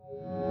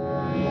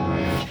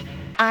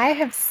I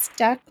have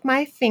stuck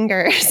my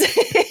fingers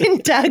in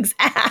Doug's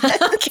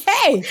ass.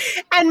 Okay.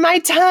 And my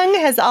tongue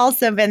has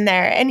also been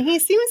there, and he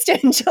seems to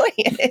enjoy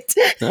it.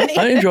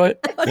 I enjoy it.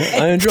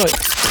 Yeah, I enjoy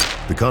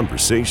it. The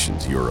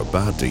conversations you're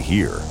about to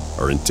hear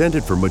are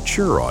intended for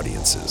mature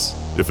audiences.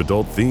 If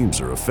adult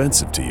themes are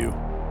offensive to you,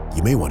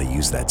 you may want to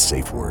use that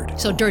safe word.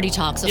 So dirty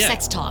talk,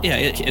 sex talk. Yeah,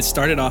 it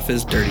started off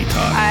as dirty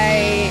talk.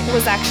 I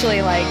was actually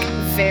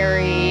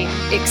very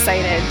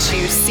excited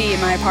to see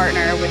my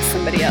partner with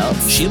somebody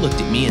else. She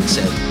looked at me and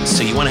said,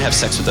 "So you want to have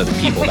sex with other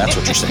people? That's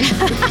what you're saying."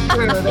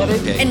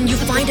 Okay. And you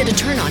find it a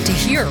turn on to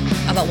hear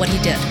about what he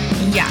did.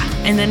 Yeah.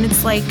 And then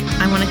it's like,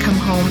 I want to come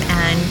home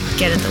and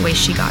get it the way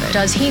she got it.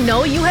 Does he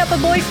know you have a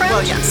boyfriend?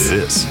 Well, yes.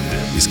 This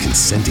is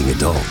Consenting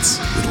Adults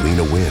with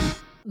Lena Wynn.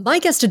 My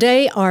guests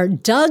today are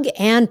Doug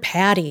and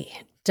Patty.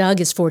 Doug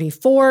is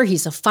 44.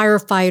 He's a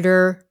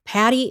firefighter.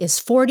 Patty is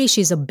 40.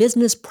 She's a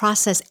business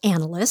process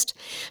analyst.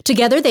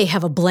 Together, they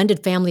have a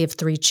blended family of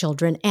 3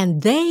 children,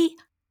 and they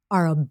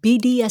are a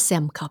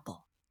BDSM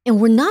couple.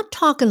 And we're not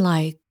talking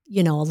a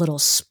little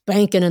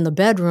spanking in the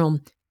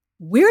bedroom.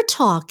 We're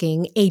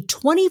talking a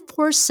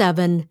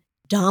 24/7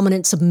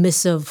 dominant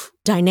submissive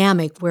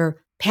dynamic where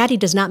Patty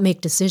does not make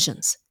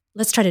decisions.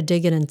 Let's try to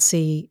dig in and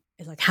see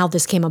how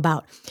this came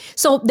about.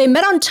 So they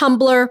met on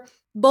Tumblr.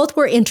 Both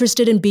were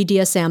interested in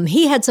BDSM.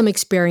 He had some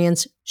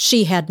experience.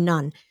 She had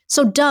none.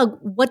 So Doug,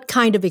 what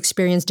kind of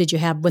experience did you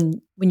have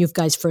when you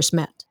guys first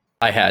met?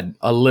 I had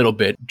a little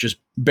bit, just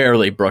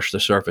barely brushed the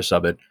surface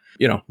of it.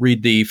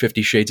 Read the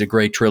 50 Shades of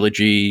Grey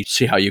trilogy,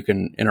 see how you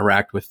can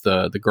interact with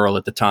the girl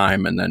at the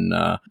time. And then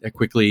it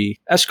quickly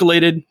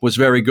escalated, was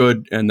very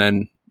good. And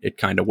then it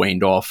kind of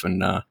waned off.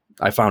 And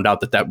I found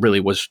out that really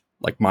was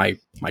my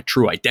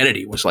true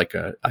identity was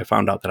I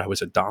found out that I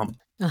was a dom.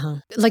 Uh-huh.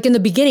 In the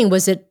beginning,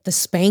 was it the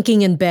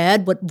spanking in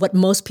bed, what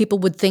most people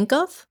would think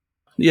of?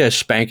 Yeah,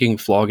 spanking,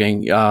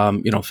 flogging,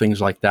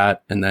 things like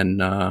that. And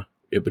then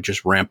it would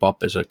just ramp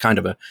up as a kind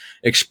of a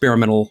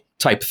experimental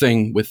type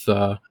thing with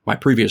my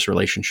previous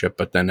relationship.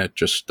 But then it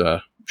just,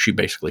 she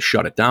basically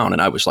shut it down.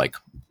 And I was like,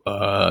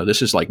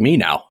 this is like me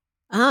now.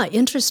 Ah,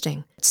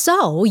 interesting.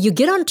 So you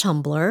get on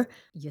Tumblr,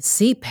 you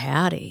see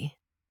Patty.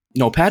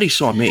 No, Patty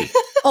saw me.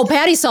 Oh,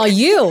 Patty saw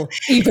you.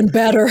 Even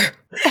better.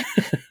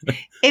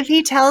 If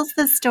he tells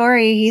the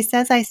story, he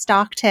says I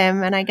stalked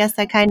him, and I guess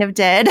I kind of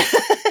did.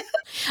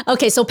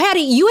 Okay, so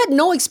Patty, you had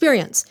no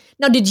experience.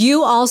 Now, did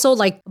you also,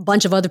 like a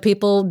bunch of other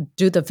people,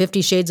 do the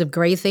 50 Shades of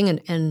Grey thing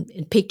and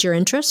it piqued your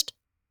interest?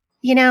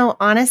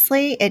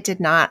 Honestly, it did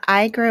not.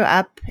 I grew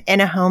up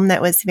in a home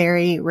that was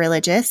very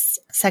religious.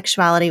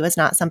 Sexuality was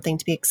not something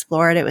to be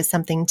explored. It was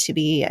something to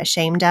be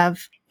ashamed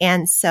of.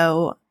 And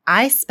so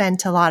I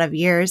spent a lot of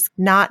years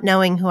not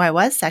knowing who I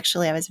was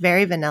sexually. I was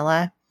very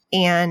vanilla.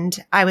 And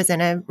I was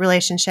in a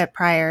relationship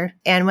prior.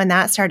 And when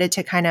that started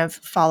to kind of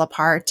fall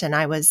apart and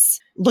I was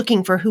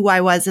looking for who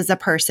I was as a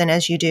person,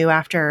 as you do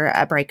after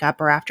a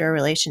breakup or after a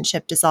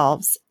relationship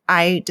dissolves,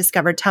 I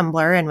discovered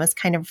Tumblr and was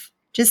kind of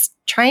just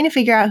trying to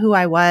figure out who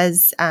I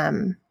was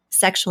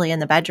sexually in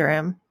the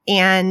bedroom.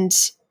 And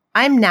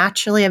I'm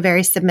naturally a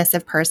very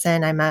submissive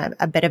person. I'm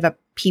a bit of a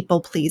people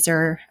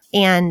pleaser.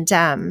 And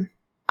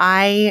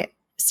I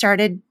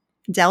started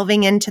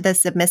delving into the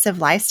submissive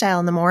lifestyle.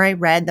 And the more I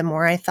read, the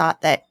more I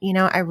thought that,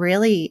 I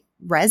really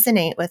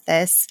resonate with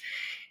this.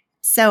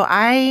 So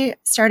I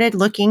started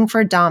looking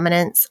for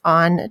dominance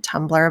on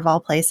Tumblr of all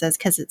places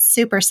because it's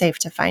super safe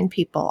to find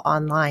people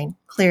online,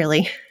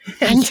 clearly.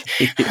 And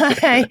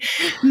I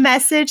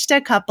messaged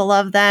a couple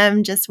of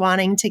them just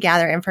wanting to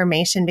gather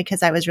information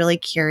because I was really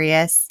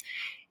curious.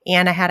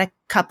 And I had a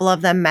couple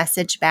of them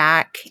message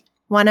back.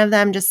 One of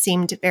them just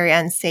seemed very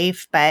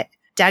unsafe, but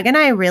Doug and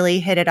I really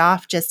hit it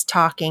off just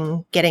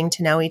talking, getting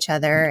to know each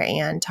other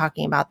and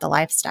talking about the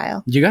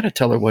lifestyle. You got to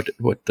tell her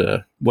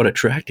what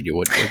attracted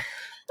you.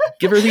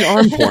 Give her the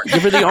arm porn.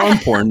 Give her the arm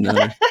porn.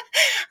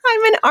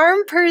 I'm an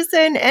arm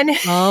person, and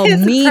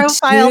his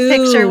profile too.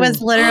 picture was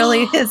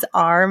literally his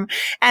arm,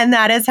 and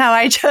that is how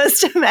I chose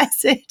to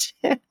message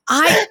him.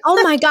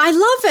 Oh my God, I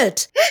love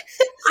it.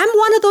 I'm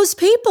one of those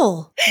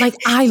people.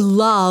 I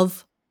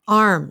love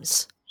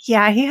arms.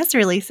 Yeah, he has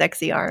really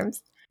sexy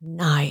arms.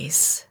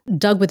 Nice.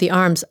 Doug with the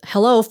arms.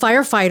 Hello,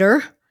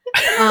 firefighter.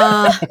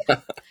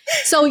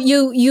 So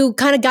you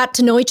kind of got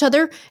to know each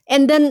other.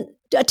 And then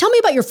tell me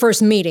about your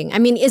first meeting. I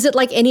mean, is it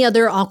like any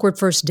other awkward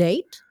first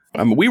date?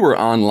 We were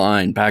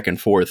online back and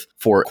forth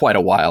for quite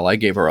a while. I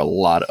gave her a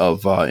lot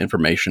of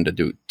information to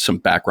do some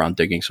background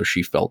digging so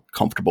she felt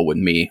comfortable with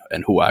me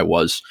and who I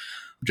was,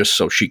 just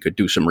so she could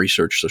do some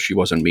research so she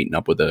wasn't meeting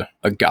up with a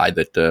guy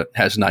that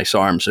has nice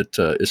arms that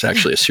is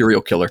actually a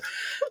serial killer.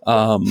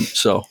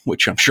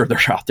 Which I'm sure they're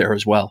out there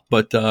as well.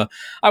 But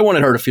I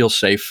wanted her to feel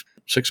safe.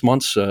 6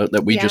 months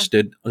that we just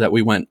did, that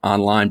we went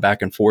online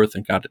back and forth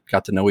and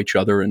got to know each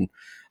other and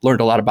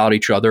learned a lot about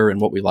each other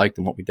and what we liked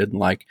and what we didn't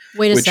like.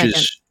 Wait a second.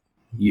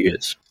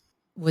 Yes.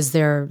 Was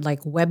there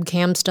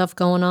webcam stuff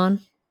going on?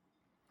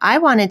 I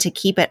wanted to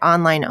keep it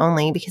online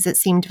only because it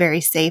seemed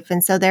very safe.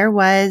 And so there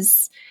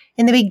was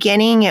in the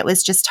beginning, it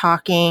was just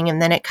talking,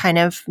 and then it kind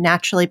of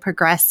naturally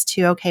progressed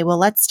to, okay, well,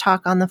 let's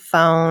talk on the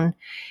phone.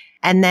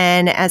 And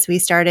then as we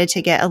started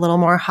to get a little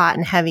more hot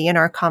and heavy in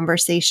our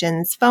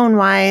conversations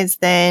phone-wise,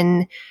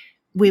 then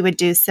we would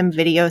do some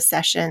video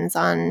sessions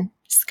on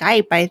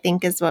Skype, I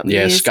think is what we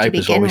used to Skype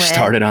is what we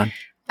started on.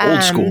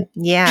 Old school.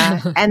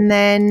 Yeah. And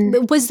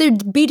then... Was there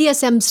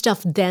BDSM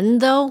stuff then,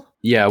 though?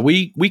 Yeah,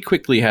 we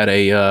quickly had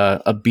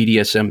a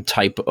BDSM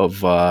type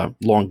of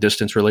long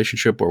distance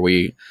relationship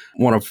where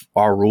one of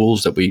our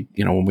rules that we,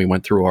 when we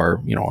went through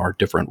our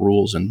different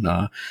rules, and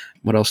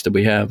what else did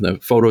we have? The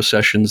photo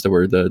sessions, there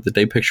were the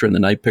day picture and the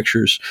night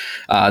pictures,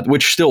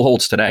 which still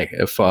holds today.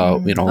 If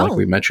like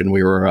we mentioned,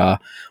 we're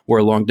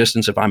long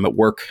distance. If I'm at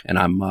work and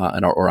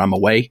or I'm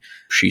away,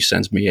 she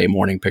sends me a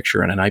morning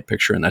picture and a night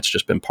picture, and that's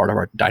just been part of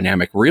our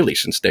dynamic really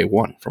since day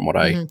one, from what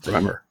I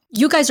remember.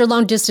 You guys are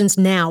long distance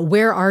now.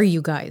 Where are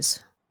you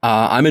guys?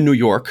 I'm in New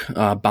York,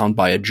 bound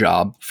by a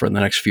job for the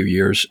next few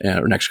years,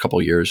 or next couple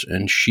of years,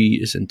 and she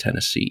is in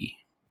Tennessee.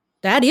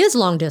 That is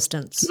long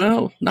distance.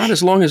 Well, not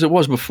as long as it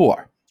was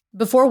before.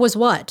 Before was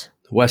what?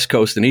 West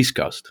Coast and East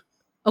Coast.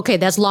 Okay,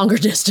 that's longer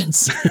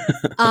distance.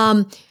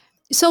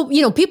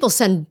 So, people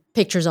send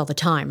pictures all the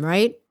time,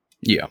 right?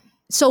 Yeah.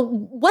 So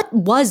what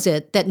was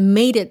it that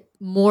made it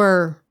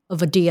more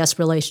of a DS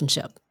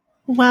relationship?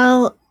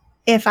 Well,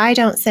 if I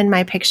don't send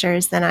my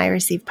pictures, then I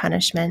receive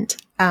punishment.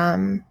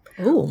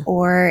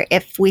 Or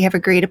if we have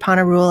agreed upon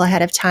a rule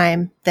ahead of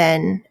time,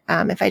 then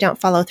if I don't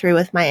follow through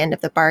with my end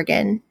of the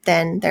bargain,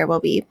 then there will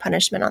be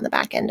punishment on the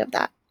back end of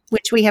that,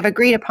 which we have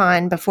agreed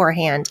upon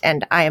beforehand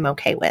and I am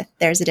okay with.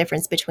 There's a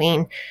difference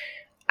between,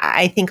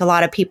 I think a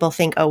lot of people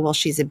think, oh, well,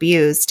 she's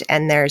abused.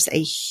 And there's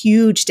a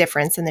huge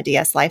difference in the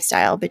DS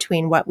lifestyle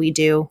between what we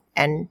do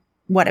and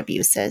what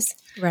abuse is.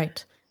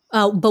 Right.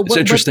 But it's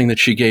interesting that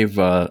she gave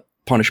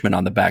punishment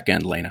on the back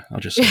end, Lena. I'll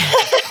just say.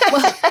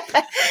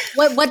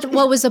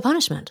 What was the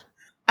punishment?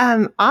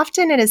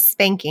 Often it is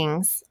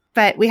spankings,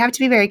 but we have to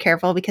be very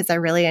careful because I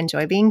really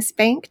enjoy being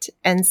spanked.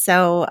 And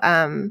so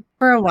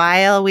for a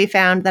while, we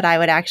found that I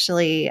would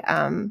actually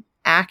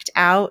act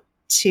out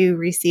to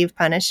receive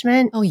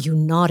punishment. Oh, you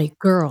naughty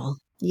girl.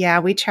 Yeah,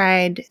 we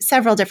tried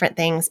several different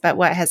things, but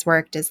what has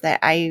worked is that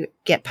I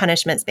get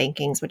punishment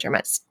spankings, which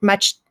are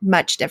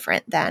much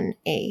different than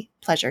a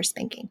pleasure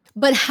spanking.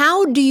 But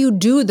how do you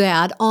do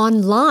that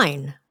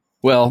online?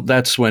 Well,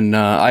 that's when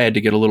I had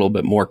to get a little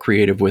bit more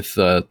creative with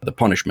the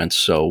punishments.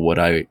 So what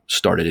I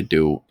started to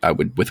do, I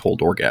would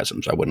withhold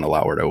orgasms. I wouldn't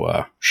allow her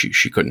to,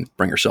 she couldn't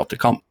bring herself to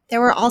come. There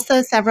were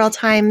also several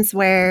times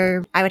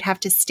where I would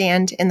have to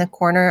stand in the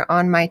corner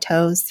on my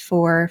toes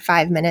for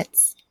 5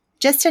 minutes,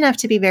 just enough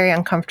to be very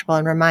uncomfortable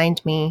and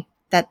remind me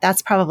that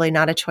that's probably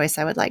not a choice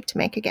I would like to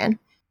make again.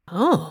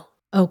 Oh,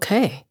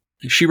 okay.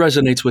 She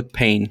resonates with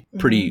pain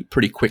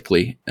pretty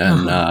quickly,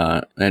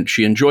 and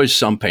she enjoys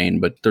some pain,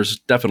 but there's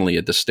definitely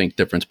a distinct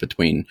difference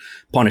between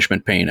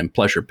punishment pain and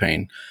pleasure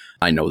pain.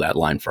 I know that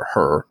line for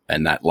her,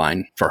 and that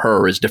line for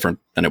her is different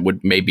than it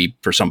would maybe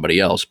for somebody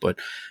else, but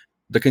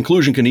the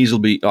conclusion can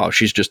easily be, oh,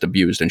 she's just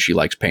abused and she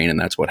likes pain, and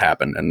that's what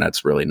happened, and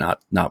that's really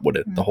not what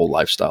the whole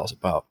lifestyle is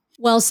about.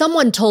 Well,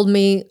 someone told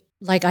me,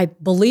 I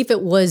believe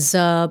it was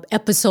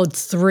episode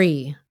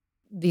 3,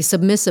 the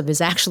submissive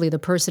is actually the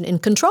person in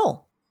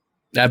control.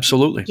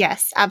 Absolutely.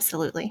 Yes,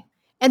 absolutely.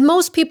 And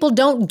most people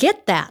don't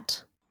get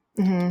that.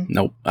 Mm-hmm.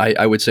 No,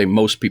 I would say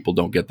most people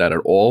don't get that at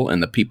all.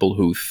 And the people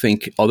who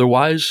think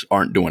otherwise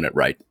aren't doing it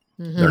right.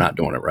 Mm-hmm. They're not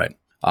doing it right.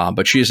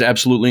 But she is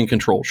absolutely in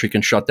control. She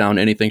can shut down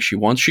anything she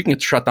wants. She can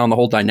shut down the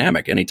whole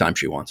dynamic anytime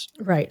she wants.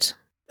 Right.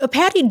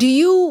 Patty, do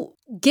you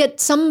get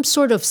some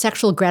sort of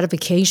sexual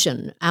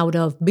gratification out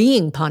of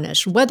being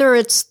punished, whether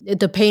it's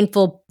the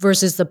painful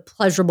versus the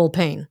pleasurable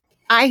pain?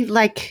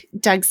 Like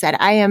Doug said,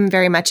 I am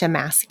very much a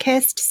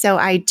masochist, so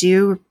I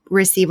do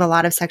receive a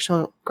lot of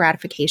sexual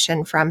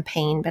gratification from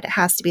pain, but it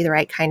has to be the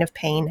right kind of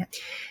pain.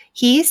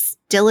 He's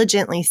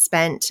diligently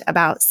spent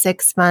about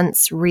 6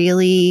 months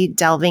really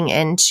delving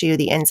into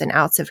the ins and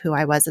outs of who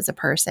I was as a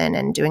person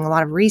and doing a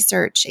lot of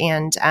research,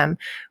 and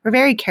we're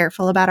very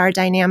careful about our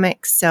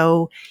dynamics.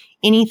 So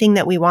anything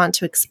that we want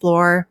to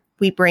explore,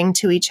 we bring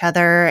to each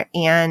other,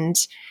 and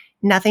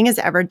nothing is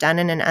ever done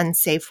in an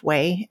unsafe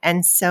way.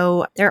 And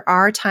so there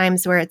are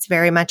times where it's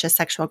very much a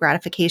sexual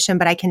gratification,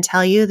 but I can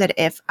tell you that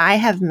if I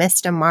have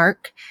missed a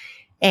mark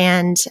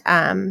and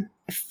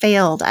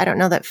failed, I don't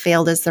know that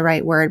failed is the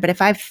right word, but if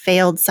I've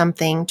failed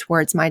something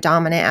towards my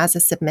dominant as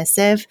a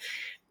submissive,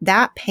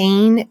 that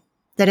pain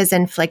that is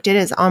inflicted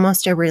is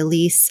almost a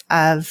release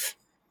of,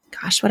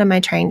 gosh, what am I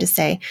trying to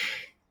say?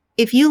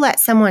 If you let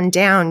someone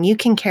down, you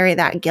can carry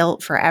that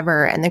guilt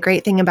forever. And the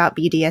great thing about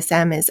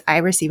BDSM is I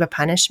receive a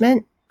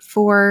punishment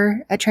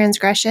for a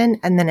transgression,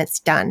 and then it's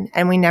done,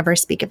 and we never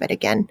speak of it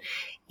again.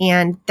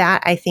 And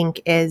that, I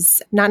think,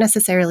 is not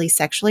necessarily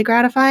sexually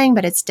gratifying,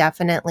 but it's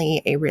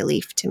definitely a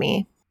relief to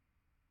me.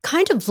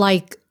 Kind of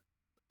like,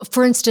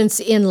 for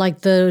instance, in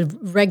the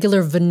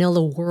regular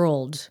vanilla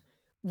world,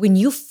 when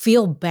you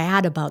feel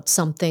bad about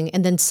something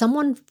and then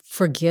someone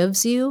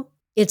forgives you,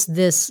 it's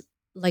this,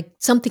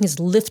 something is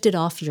lifted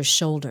off your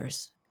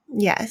shoulders.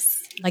 Yes.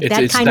 Like It's-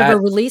 that it's kind that- of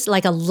a release,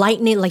 like a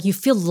lightning, like you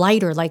feel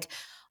lighter, like,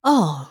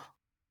 oh,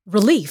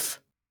 relief.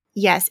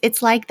 Yes,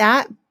 it's like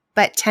that,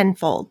 but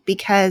tenfold,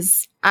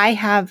 because I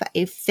have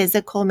a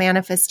physical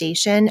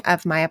manifestation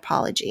of my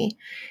apology.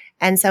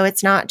 And so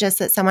it's not just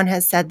that someone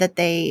has said that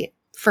they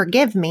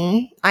forgive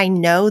me. I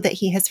know that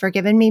he has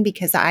forgiven me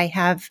because I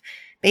have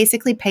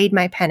basically paid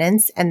my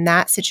penance, and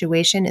that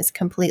situation is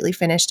completely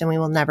finished and we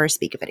will never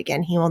speak of it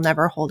again. He will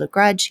never hold a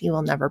grudge. He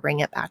will never bring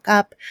it back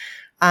up.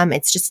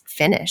 It's just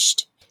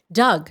finished.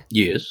 Doug,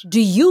 Yes.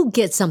 do you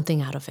get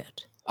something out of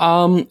it?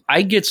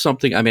 I get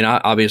something. I mean,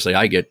 obviously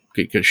I get,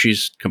 because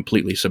she's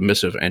completely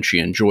submissive and she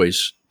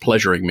enjoys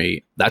pleasuring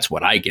me. That's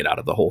what I get out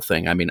of the whole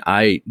thing. I mean,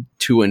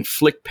 to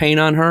inflict pain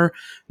on her,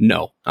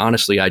 no,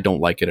 honestly, I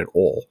don't like it at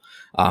all.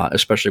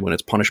 Especially when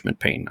it's punishment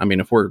pain. I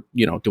mean, if we're,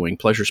 doing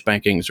pleasure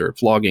spankings or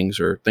floggings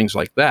or things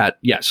like that,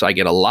 yes, I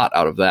get a lot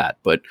out of that.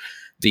 But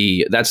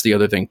that's the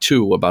other thing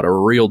too about a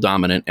real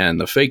dominant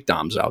and the fake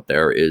doms out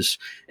there is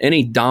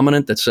any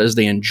dominant that says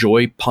they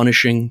enjoy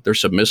punishing their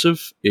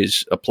submissive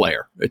is a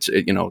player.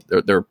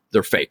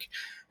 They're fake,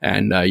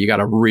 and you got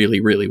to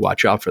really, really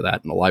watch out for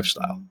that in the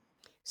lifestyle.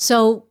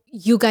 So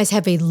you guys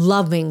have a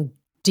loving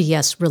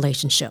DS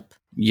relationship.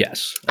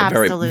 Yes,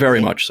 Absolutely. very,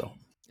 very much so.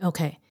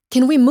 Okay.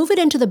 Can we move it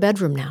into the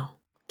bedroom now?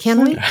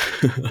 Can we?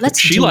 Let's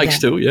She do likes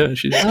that. to. Yeah,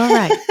 she's. All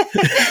right.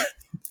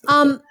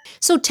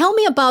 So tell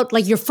me about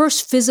like your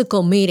first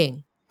physical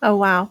meeting. Oh,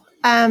 wow.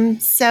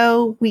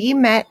 So we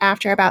met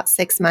after about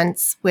 6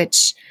 months,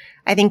 which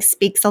I think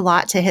speaks a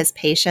lot to his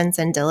patience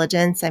and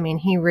diligence. I mean,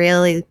 he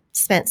really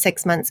spent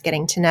 6 months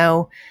getting to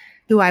know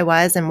who I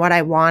was and what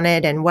I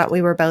wanted and what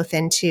we were both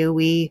into.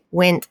 We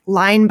went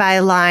line by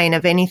line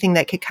of anything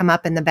that could come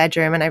up in the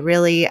bedroom. And I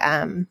really,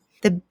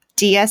 the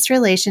DS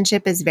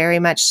relationship is very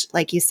much,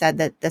 like you said,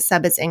 that the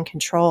sub is in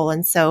control.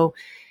 And so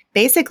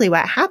basically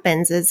what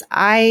happens is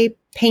I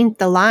paint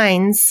the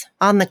lines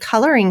on the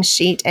coloring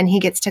sheet and he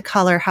gets to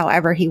color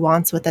however he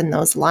wants within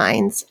those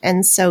lines.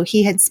 And so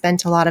he had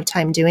spent a lot of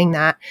time doing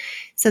that.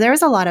 So there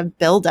was a lot of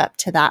buildup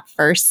to that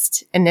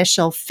first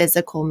initial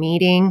physical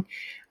meeting.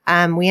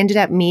 We ended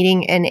up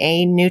meeting in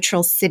a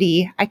neutral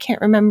city. I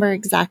can't remember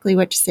exactly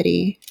which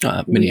city.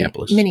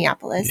 Minneapolis.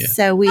 Minneapolis. Yeah.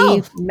 So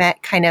we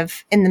met kind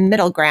of in the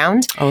middle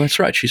ground. Oh, that's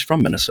right. She's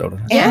from Minnesota.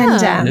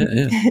 And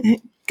Yeah.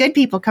 good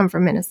people come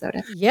from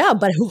Minnesota. Yeah,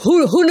 but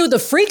who knew the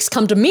freaks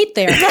come to meet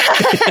there?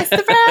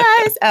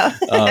 Surprise!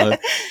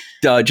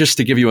 Oh. Just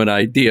to give you an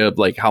idea of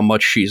like how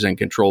much she's in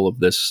control of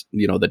this,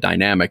 the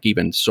dynamic,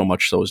 even so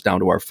much so is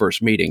down to our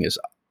first meeting is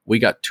we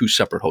got 2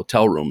 separate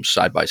hotel rooms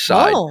side by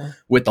side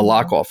with the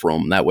lock-off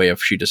room. That way,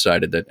 if she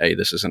decided that, hey,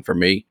 this isn't for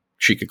me,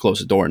 she could close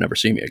the door and never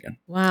see me again.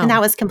 Wow. And that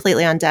was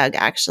completely on Doug,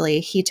 actually.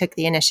 He took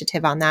the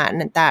initiative on that,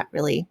 and that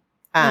really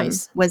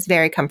Nice. was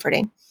very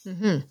comforting.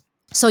 Mm-hmm.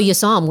 So you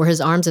saw him. Were his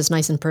arms as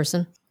nice in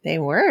person? They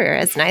were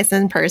as nice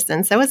in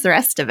person. So was the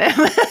rest of him.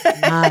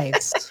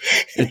 Nice.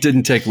 It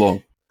didn't take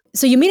long.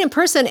 So you meet in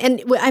person,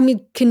 and I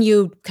mean, can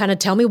you kind of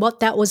tell me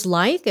what that was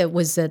like?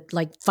 Was it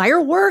like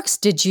fireworks?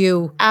 Did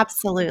you?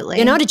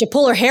 Absolutely. Did you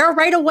pull her hair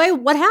right away?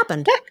 What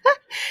happened?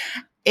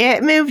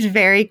 It moved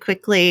very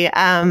quickly.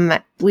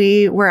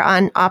 We were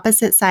on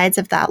opposite sides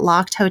of that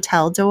locked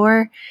hotel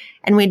door,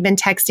 and we'd been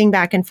texting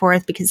back and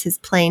forth because his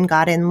plane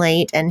got in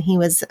late, and he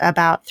was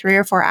about 3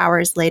 or 4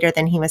 hours later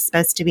than he was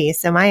supposed to be.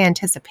 So my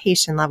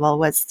anticipation level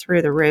was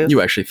through the roof.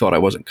 You actually thought I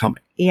wasn't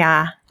coming.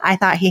 Yeah, I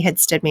thought he had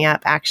stood me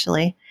up,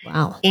 actually.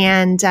 Wow.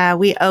 And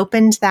we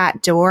opened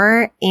that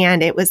door,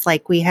 and it was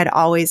like we had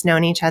always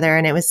known each other,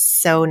 and it was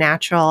so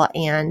natural.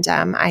 And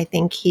I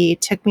think he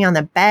took me on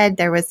the bed.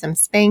 There was some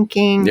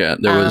spanking. Yeah,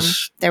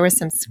 there was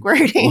some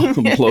squirting.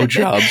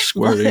 blowjobs,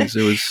 squirtings.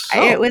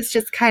 It was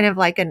just kind of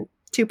like a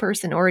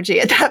 2-person orgy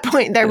at that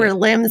point. There were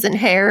limbs and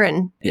hair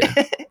and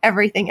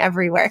everything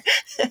everywhere.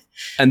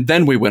 And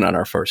then we went on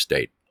our first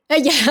date.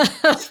 Yeah.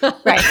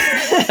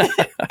 Right.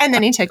 And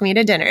then he took me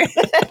to dinner.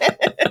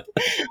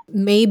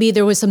 Maybe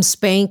there was some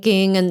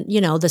spanking and,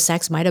 the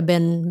sex might have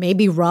been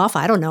maybe rough.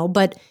 I don't know.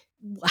 But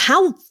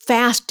how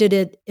fast did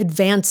it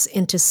advance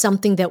into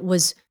something that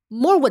was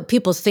more what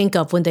people think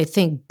of when they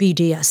think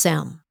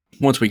BDSM?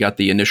 Once we got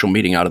the initial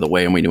meeting out of the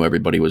way and we knew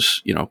everybody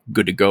was,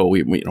 good to go,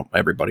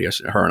 everybody,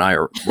 her and I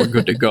were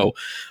good to go.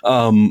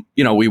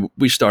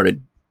 We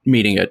started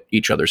meeting at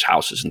each other's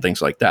houses and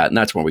things like that. And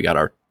that's when we got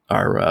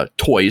our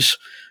toys.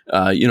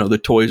 The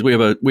toys, we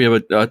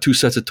have 2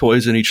 sets of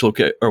toys in each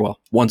location, or well,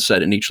 1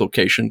 set in each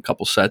location,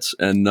 couple sets.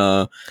 And,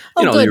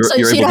 good. So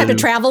you don't have to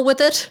travel with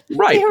it?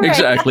 Right,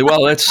 exactly.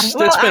 Well, it's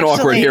been actually,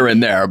 awkward here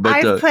and there, but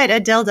I've put a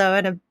dildo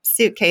in a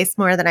suitcase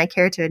more than I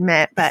care to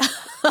admit, but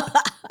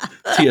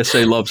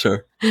TSA loves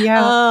her.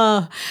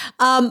 Yeah.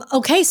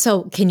 Okay.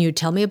 So can you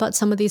tell me about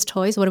some of these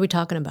toys? What are we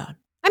talking about?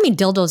 I mean,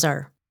 dildos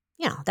are,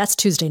 that's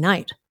Tuesday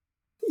night.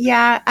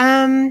 Yeah.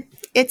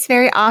 It's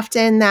very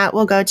often that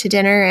we'll go to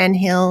dinner and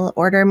he'll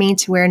order me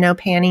to wear no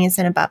panties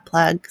and a butt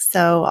plug.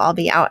 So I'll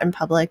be out in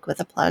public with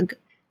a plug.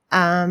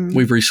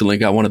 We've recently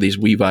got one of these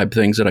WeVibe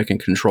things that I can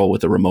control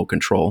with a remote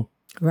control.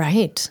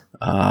 Right.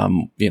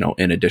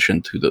 In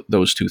addition to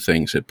those two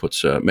things, it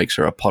makes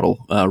her a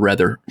puddle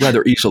rather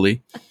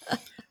easily.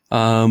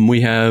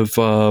 We have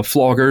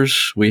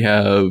floggers. We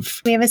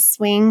have a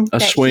swing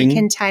swing. He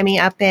can tie me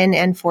up in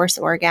and force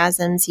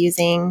orgasms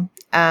using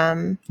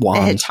the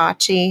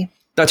Hitachi.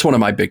 That's one of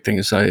my big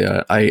things.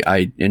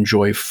 I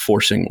enjoy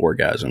forcing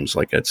orgasms.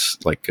 Like it's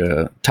like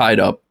tied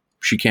up.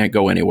 She can't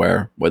go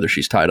anywhere, whether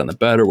she's tied on the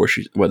bed or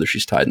whether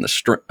she's tied in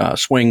the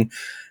swing,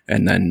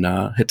 and then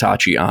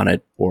Hitachi on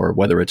it, or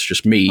whether it's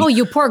just me. Oh,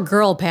 you poor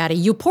girl, Patty.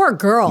 You poor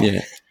girl.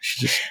 Yeah,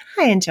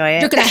 I enjoy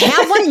it. You're going to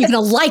have one? You're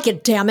going to like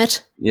it, damn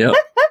it. Yep.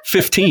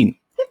 15.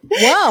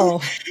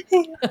 Whoa.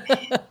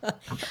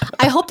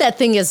 I hope that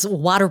thing is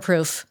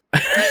waterproof.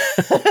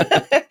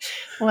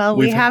 Well,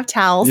 we have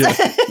towels. Yeah,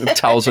 we have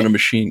towels in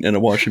a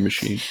washing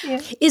machine.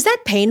 Yeah. Is that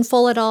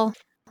painful at all?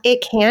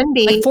 It can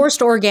be. Like forced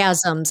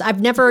orgasms.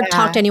 I've never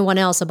talked to anyone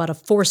else about a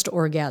forced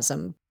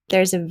orgasm.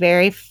 There's a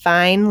very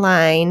fine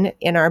line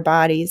in our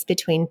bodies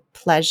between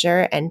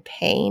pleasure and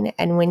pain.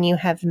 And when you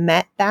have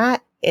met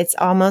that, it's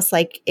almost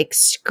like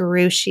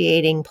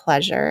excruciating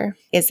pleasure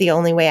is the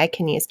only way I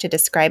can use to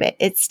describe it.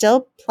 It's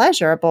still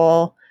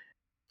pleasurable.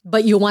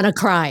 But you want to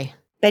cry.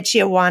 But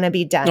you want to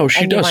be done. No,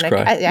 she does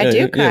cry. I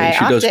do cry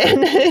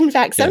often. In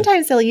fact, Yeah.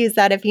 sometimes he'll use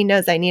that if he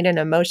knows I need an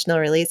emotional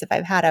release. If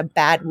I've had a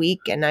bad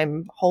week and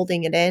I'm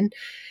holding it in,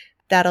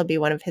 that'll be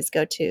one of his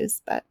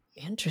go-tos. But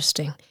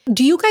interesting.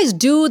 Do you guys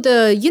do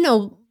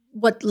the,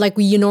 what like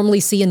you normally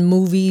see in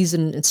movies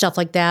and stuff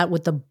like that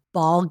with the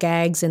ball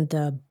gags and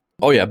the...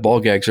 Oh yeah, ball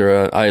gags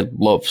are. I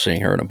love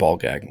seeing her in a ball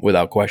gag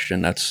without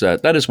question.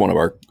 That is one of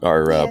our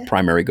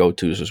primary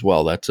go-tos as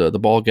well. That's the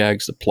ball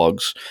gags, the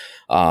plugs,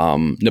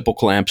 nipple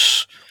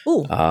clamps.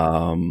 Ooh.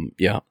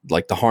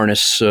 Like the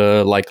harness,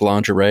 like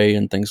lingerie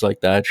and things like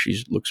that.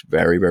 She looks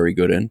very, very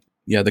good in.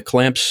 Yeah, the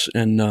clamps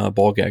and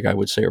ball gag, I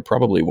would say, are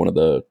probably one of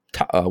the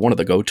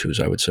go-tos.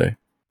 I would say.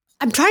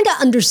 I'm trying to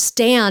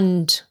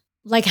understand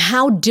like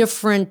how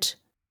different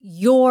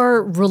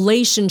your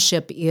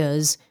relationship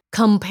is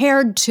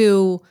compared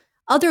to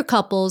other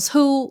couples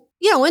who,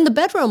 in the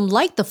bedroom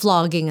like the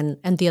flogging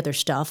and the other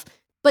stuff,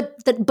 but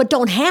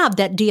don't have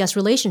that DS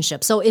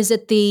relationship. So is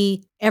it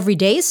the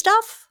everyday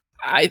stuff?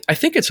 I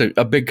think it's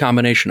a big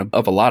combination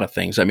of a lot of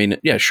things. I mean,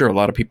 yeah, sure, a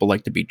lot of people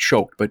like to be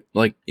choked, but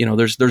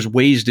there's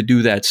ways to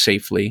do that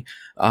safely.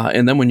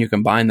 And then when you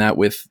combine that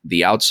with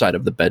the outside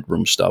of the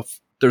bedroom stuff,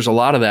 there's a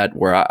lot of that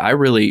where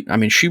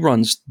she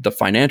runs the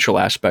financial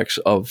aspects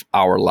of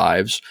our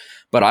lives,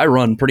 but I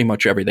run pretty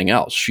much everything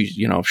else. She's,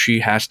 if she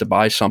has to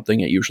buy something,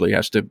 it usually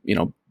has to,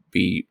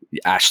 be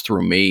asked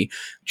through me.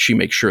 She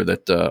makes sure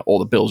that all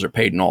the bills are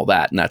paid and all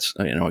that. And that's,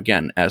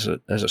 again, as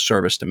a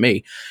service to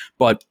me.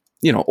 But,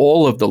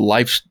 all of the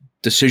life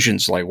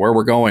decisions, like where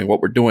we're going,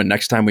 what we're doing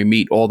next time we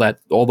meet, all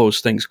those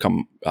things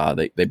come,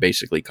 they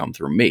basically come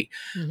through me.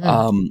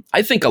 Mm-hmm.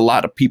 I think a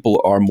lot of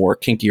people are more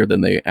kinkier than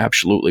they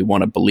absolutely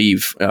want to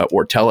believe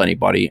or tell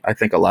anybody. I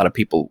think a lot of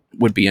people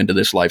would be into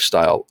this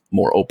lifestyle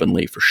more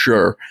openly for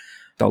sure.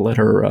 I'll let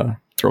her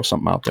throw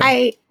something out there.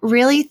 I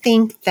really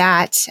think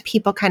that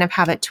people kind of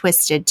have it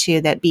twisted too,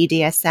 that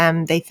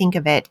BDSM, they think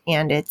of it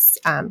and it's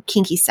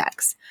kinky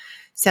sex.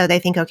 So they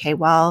think, okay,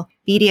 well,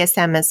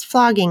 BDSM is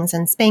floggings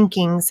and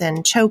spankings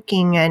and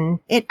choking, and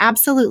it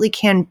absolutely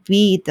can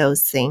be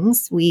those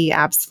things. We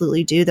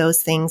absolutely do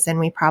those things, and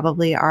we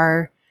probably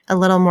are a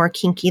little more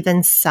kinky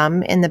than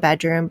some in the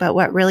bedroom. But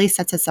what really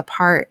sets us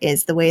apart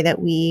is the way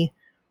that we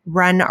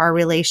run our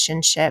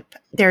relationship.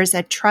 There's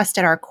a trust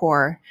at our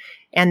core.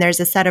 And there's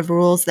a set of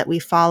rules that we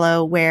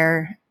follow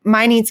where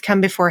my needs come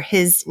before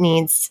his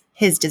needs,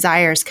 his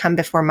desires come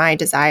before my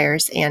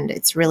desires. And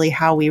it's really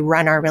how we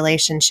run our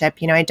relationship.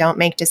 I don't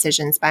make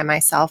decisions by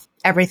myself.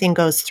 Everything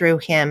goes through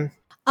him.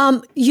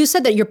 You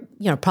said that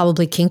you're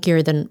probably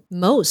kinkier than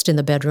most in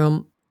the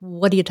bedroom.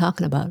 What are you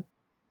talking about?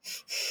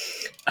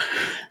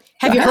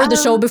 Have you heard the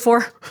show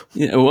before?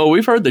 Yeah, well,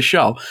 we've heard the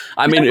show.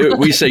 I mean,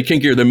 we say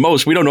kinkier than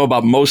most. We don't know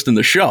about most in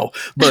the show,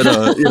 but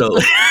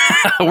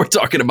we're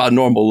talking about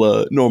normal,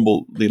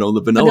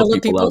 the vanilla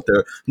people out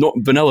there.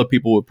 Vanilla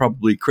people would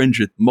probably cringe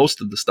at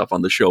most of the stuff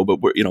on the show, but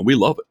we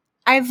love it.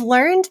 I've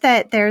learned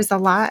that there's a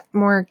lot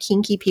more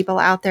kinky people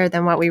out there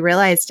than what we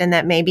realized, and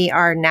that maybe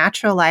our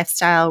natural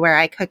lifestyle where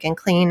I cook and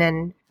clean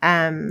and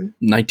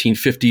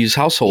 1950s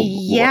household.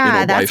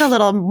 Yeah, that's life. A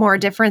little more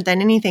different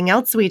than anything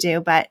else we do,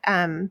 but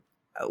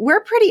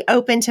we're pretty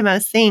open to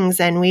most things,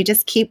 and we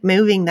just keep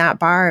moving that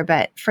bar.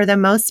 But for the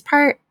most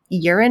part,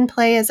 urine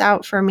play is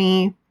out for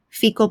me.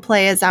 Fecal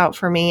play is out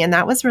for me. And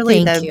that was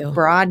really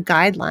broad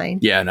guideline.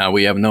 Yeah, no,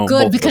 we have no.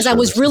 Good, because I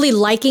was really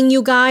liking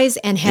you guys.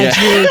 And had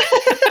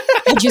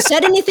you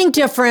said anything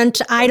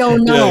different, I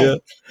don't know.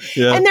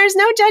 Yeah. And there's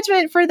no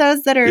judgment for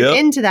those that are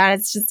into that.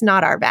 It's just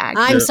not our bag.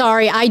 I'm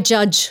sorry. I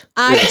judge.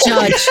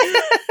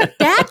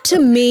 That to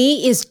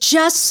me is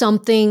just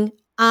something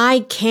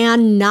I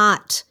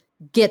cannot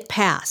get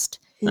past.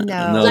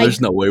 No,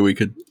 there's no way we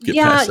could get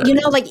past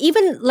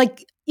that.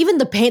 Even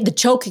the pain, the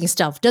choking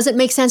stuff doesn't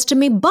make sense to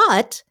me,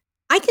 but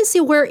I can see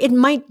where it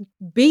might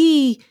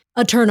be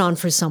a turn on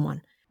for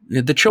someone.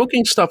 The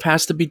choking stuff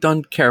has to be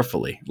done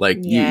carefully. Like,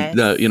 Yes.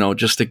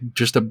 just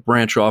to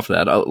branch off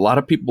that. A lot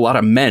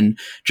of men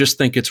just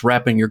think it's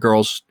wrapping your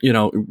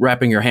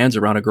hands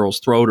around a girl's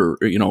throat or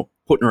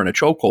putting her in a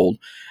chokehold.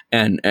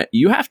 And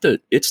you have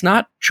to, it's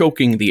not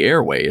choking the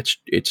airway.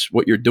 It's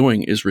what you're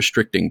doing is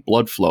restricting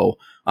blood flow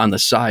on the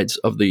sides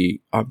of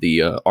the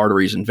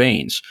arteries and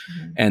veins.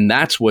 Mm-hmm. And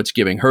that's what's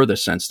giving her the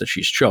sense that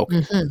she's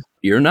choking. Mm-hmm.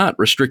 You're not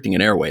restricting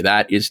an airway.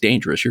 That is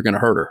dangerous. You're going to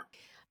hurt her.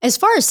 As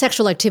far as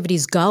sexual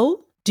activities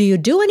go, do you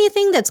do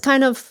anything that's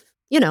kind of,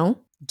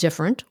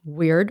 different,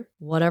 weird,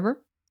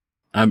 whatever?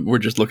 We're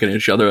just looking at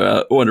each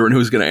other, wondering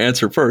who's going to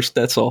answer first.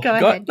 That's all. Go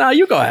ahead. No,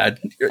 you go ahead.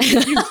 You're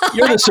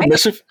the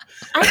submissive.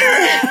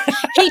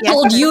 He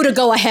told you to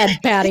go ahead,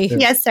 Patty.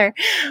 Yes, sir.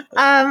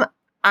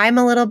 I'm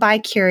a little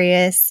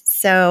bi-curious,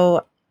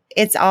 so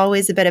it's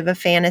always a bit of a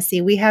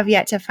fantasy. We have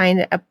yet to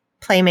find a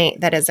playmate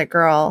that is a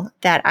girl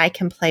that I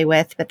can play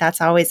with, but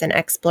that's always an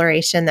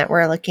exploration that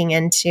we're looking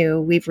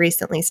into. We've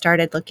recently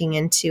started looking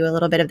into a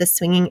little bit of the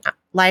swinging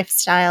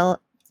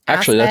lifestyle.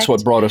 Actually, that's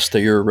what brought us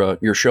to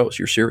your shows,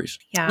 your series.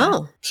 Yeah.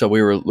 Oh. So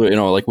we were, we're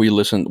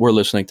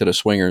listening to the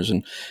swingers,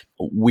 and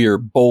we're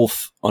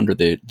both under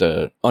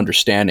the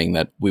understanding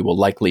that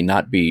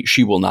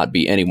she will not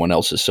be anyone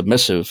else's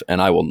submissive,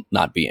 and I will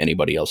not be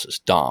anybody else's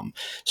dom.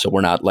 So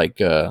we're not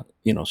like,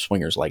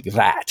 swingers like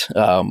that.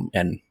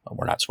 And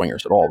we're not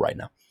swingers at all right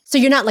now. So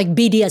you're not like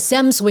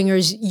BDSM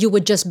swingers. You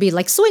would just be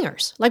like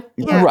swingers, like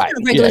right.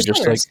 regular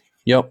just swingers. like.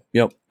 Yep.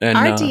 And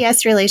our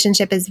DS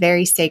relationship is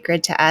very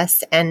sacred to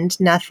us, and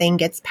nothing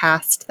gets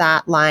past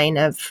that line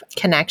of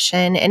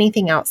connection.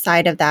 Anything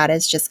outside of that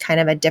is just kind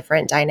of a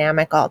different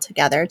dynamic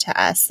altogether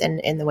to us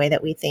in the way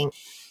that we think.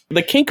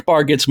 The kink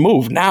bar gets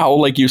moved now,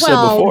 like you said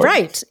before.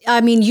 Right.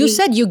 I mean, you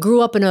said you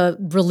grew up in a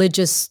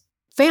religious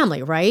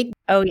family, right?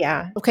 Oh,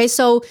 yeah. Okay.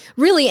 So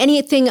really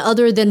anything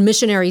other than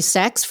missionary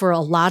sex for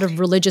a lot of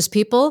religious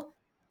people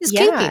is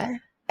kinky.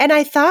 And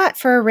I thought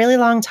for a really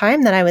long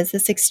time that I was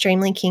this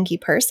extremely kinky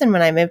person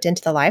when I moved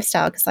into the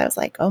lifestyle, because I was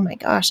like, oh my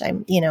gosh,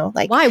 I'm,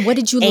 why? What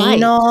did you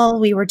anal.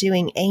 like? We were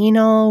doing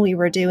anal. We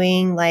were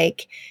doing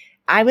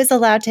I was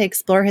allowed to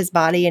explore his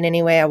body in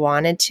any way I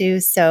wanted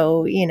to.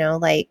 So,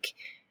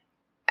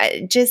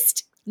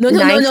 just No.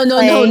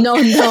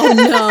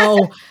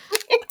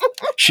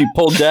 She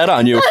pulled that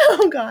on you.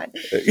 Oh God.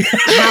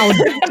 How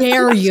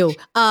dare you?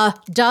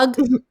 Doug,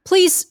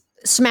 please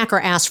smack her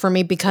ass for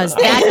me, because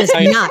that is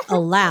not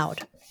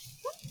allowed.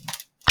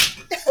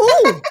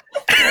 Ooh.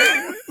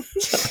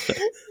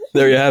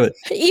 There you have it.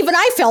 Even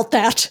I felt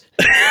that.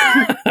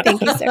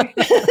 Thank you, sir.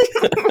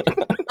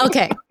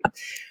 Okay.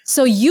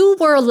 So you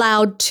were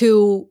allowed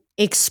to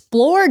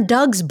explore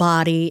Doug's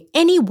body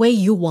any way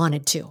you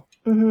wanted to.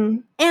 Mm-hmm.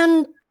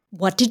 And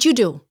what did you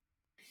do?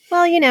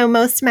 Well,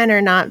 most men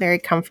are not very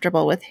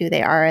comfortable with who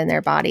they are in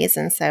their bodies.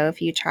 And so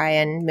if you try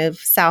and move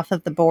south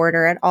of the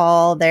border at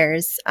all,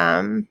 there's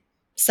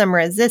some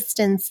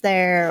resistance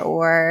there.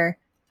 Or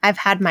I've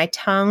had my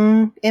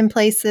tongue in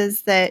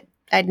places that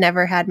I'd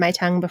never had my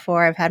tongue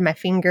before. I've had my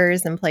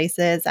fingers in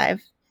places.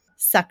 I've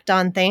sucked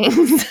on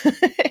things.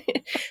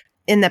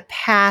 In the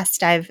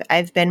past,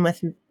 I've been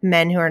with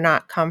men who are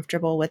not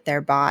comfortable with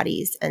their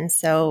bodies. And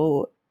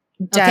so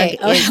Doug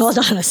hold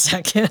on a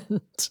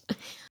second.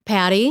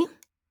 Patty?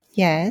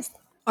 Yes?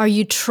 Are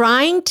you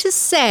trying to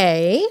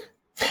say...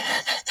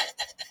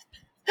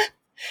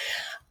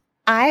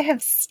 I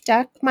have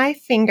stuck my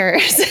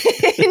fingers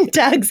in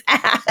Doug's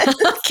ass.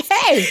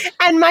 Okay.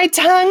 And my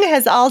tongue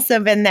has also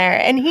been there,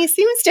 and he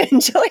seems to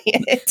enjoy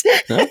it.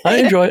 No, I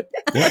enjoy it.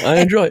 Yeah, I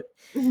enjoy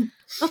it.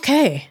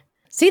 Okay.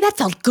 See, that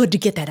felt good to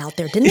get that out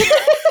there, didn't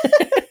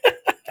it?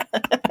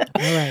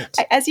 All right.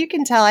 As you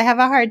can tell, I have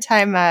a hard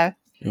time.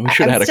 We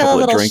should have had a still couple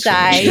a little of drinks.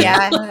 shy.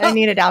 Yeah, I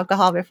needed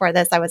alcohol before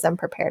this. I was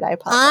unprepared. I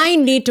apologize. I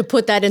need to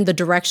put that in the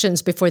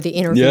directions before the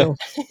interview.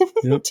 Yeah.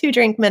 Yep. 2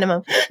 drink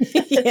minimum.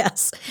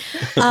 Yes.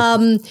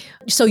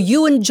 So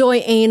you enjoy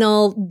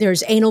anal.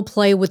 There's anal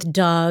play with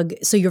Doug.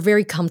 So you're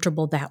very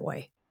comfortable that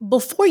way.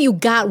 Before you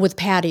got with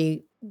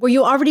Patty, were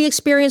you already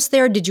experienced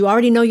there? Did you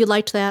already know you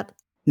liked that?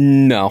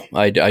 No,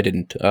 I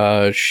didn't.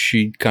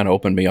 She kind of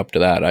opened me up to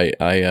that.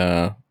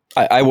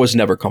 I was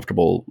never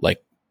comfortable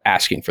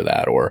asking for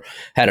that, or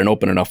had an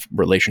open enough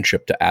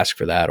relationship to ask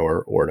for that,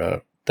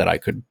 or that I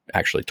could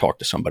actually talk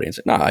to somebody and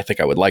say, no, I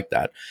think I would like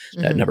that.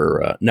 Mm-hmm.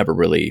 That never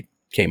really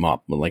came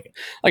up. Like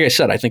I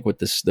said, I think with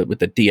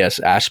the DS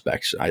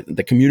aspects,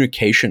 the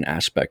communication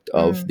aspect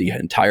of the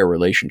entire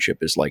relationship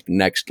is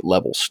next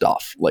level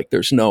stuff.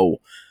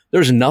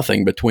 There's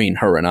nothing between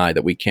her and I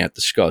that we can't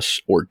discuss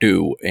or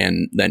do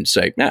and then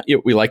say,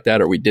 we like that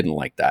or we didn't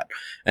like that.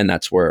 And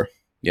that's where,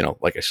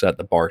 like I said,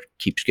 the bar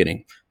keeps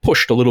getting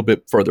pushed a little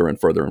bit further and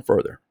further and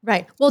further.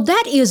 Right. Well,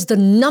 that is the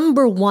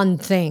number one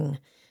thing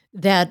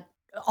that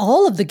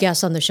all of the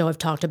guests on the show have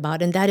talked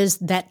about, and that is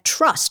that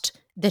trust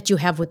that you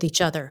have with each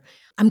other.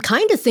 I'm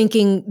kind of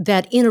thinking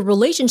that in a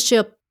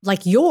relationship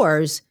like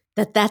yours,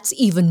 that's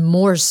even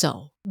more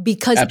so,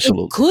 because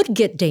Absolutely. It could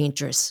get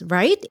dangerous,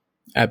 right?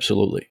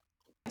 Absolutely.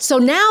 So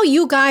now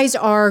you guys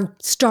are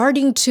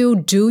starting to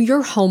do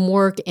your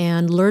homework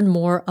and learn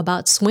more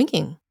about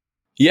swinging.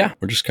 Yeah,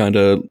 we're just kind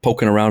of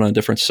poking around on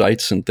different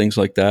sites and things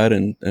like that,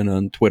 and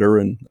on Twitter,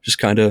 and just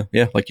kind of,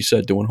 like you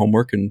said, doing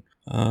homework and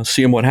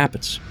seeing what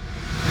happens.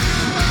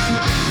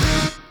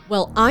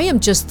 Well, I am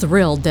just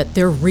thrilled that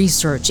their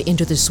research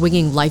into the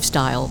swinging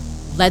lifestyle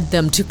led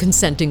them to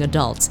consenting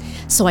adults.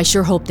 So I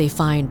sure hope they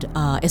find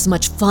as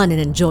much fun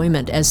and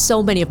enjoyment as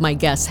so many of my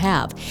guests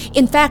have.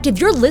 In fact, if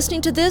you're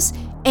listening to this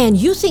and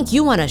you think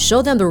you want to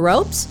show them the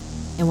ropes,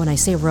 and when I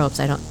say ropes,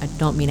 I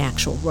don't mean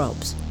actual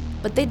ropes,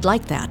 but they'd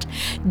like that,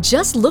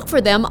 just look for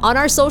them on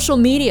our social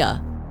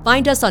media.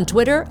 Find us on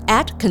Twitter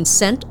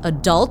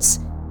 @ConsentAdults.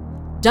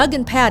 Doug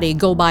and Patty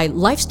go by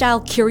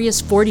Lifestyle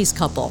Curious 40s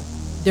Couple.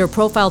 Their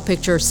profile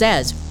picture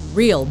says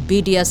Real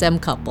BDSM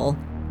Couple.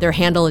 Their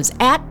handle is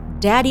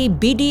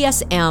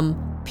 @DaddyBDSM,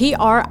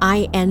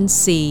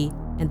 PRINC,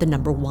 and the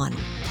number 1.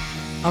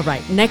 All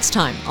right, next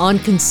time on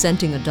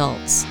Consenting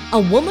Adults. A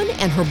woman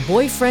and her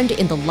boyfriend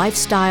in the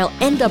lifestyle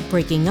end up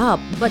breaking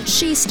up, but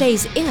she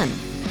stays in.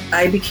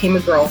 I became a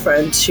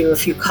girlfriend to a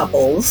few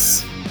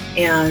couples,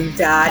 and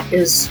that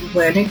is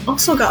when it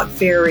also got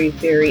very,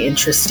 very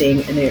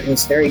interesting, and it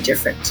was very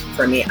different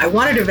for me. I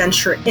wanted to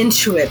venture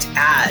into it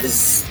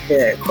as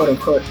the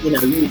quote-unquote,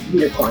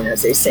 unicorn,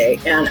 as they say,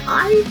 and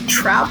I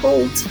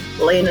traveled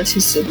Lena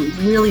to some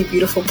really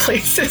beautiful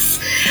places,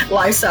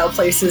 lifestyle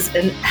places,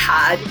 and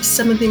had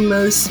some of the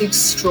most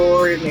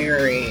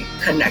extraordinary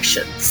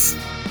connections.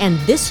 And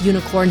this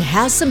unicorn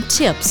has some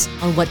tips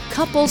on what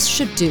couples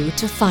should do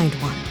to find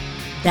one.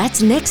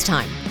 That's next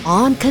time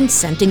on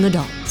Consenting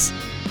Adults.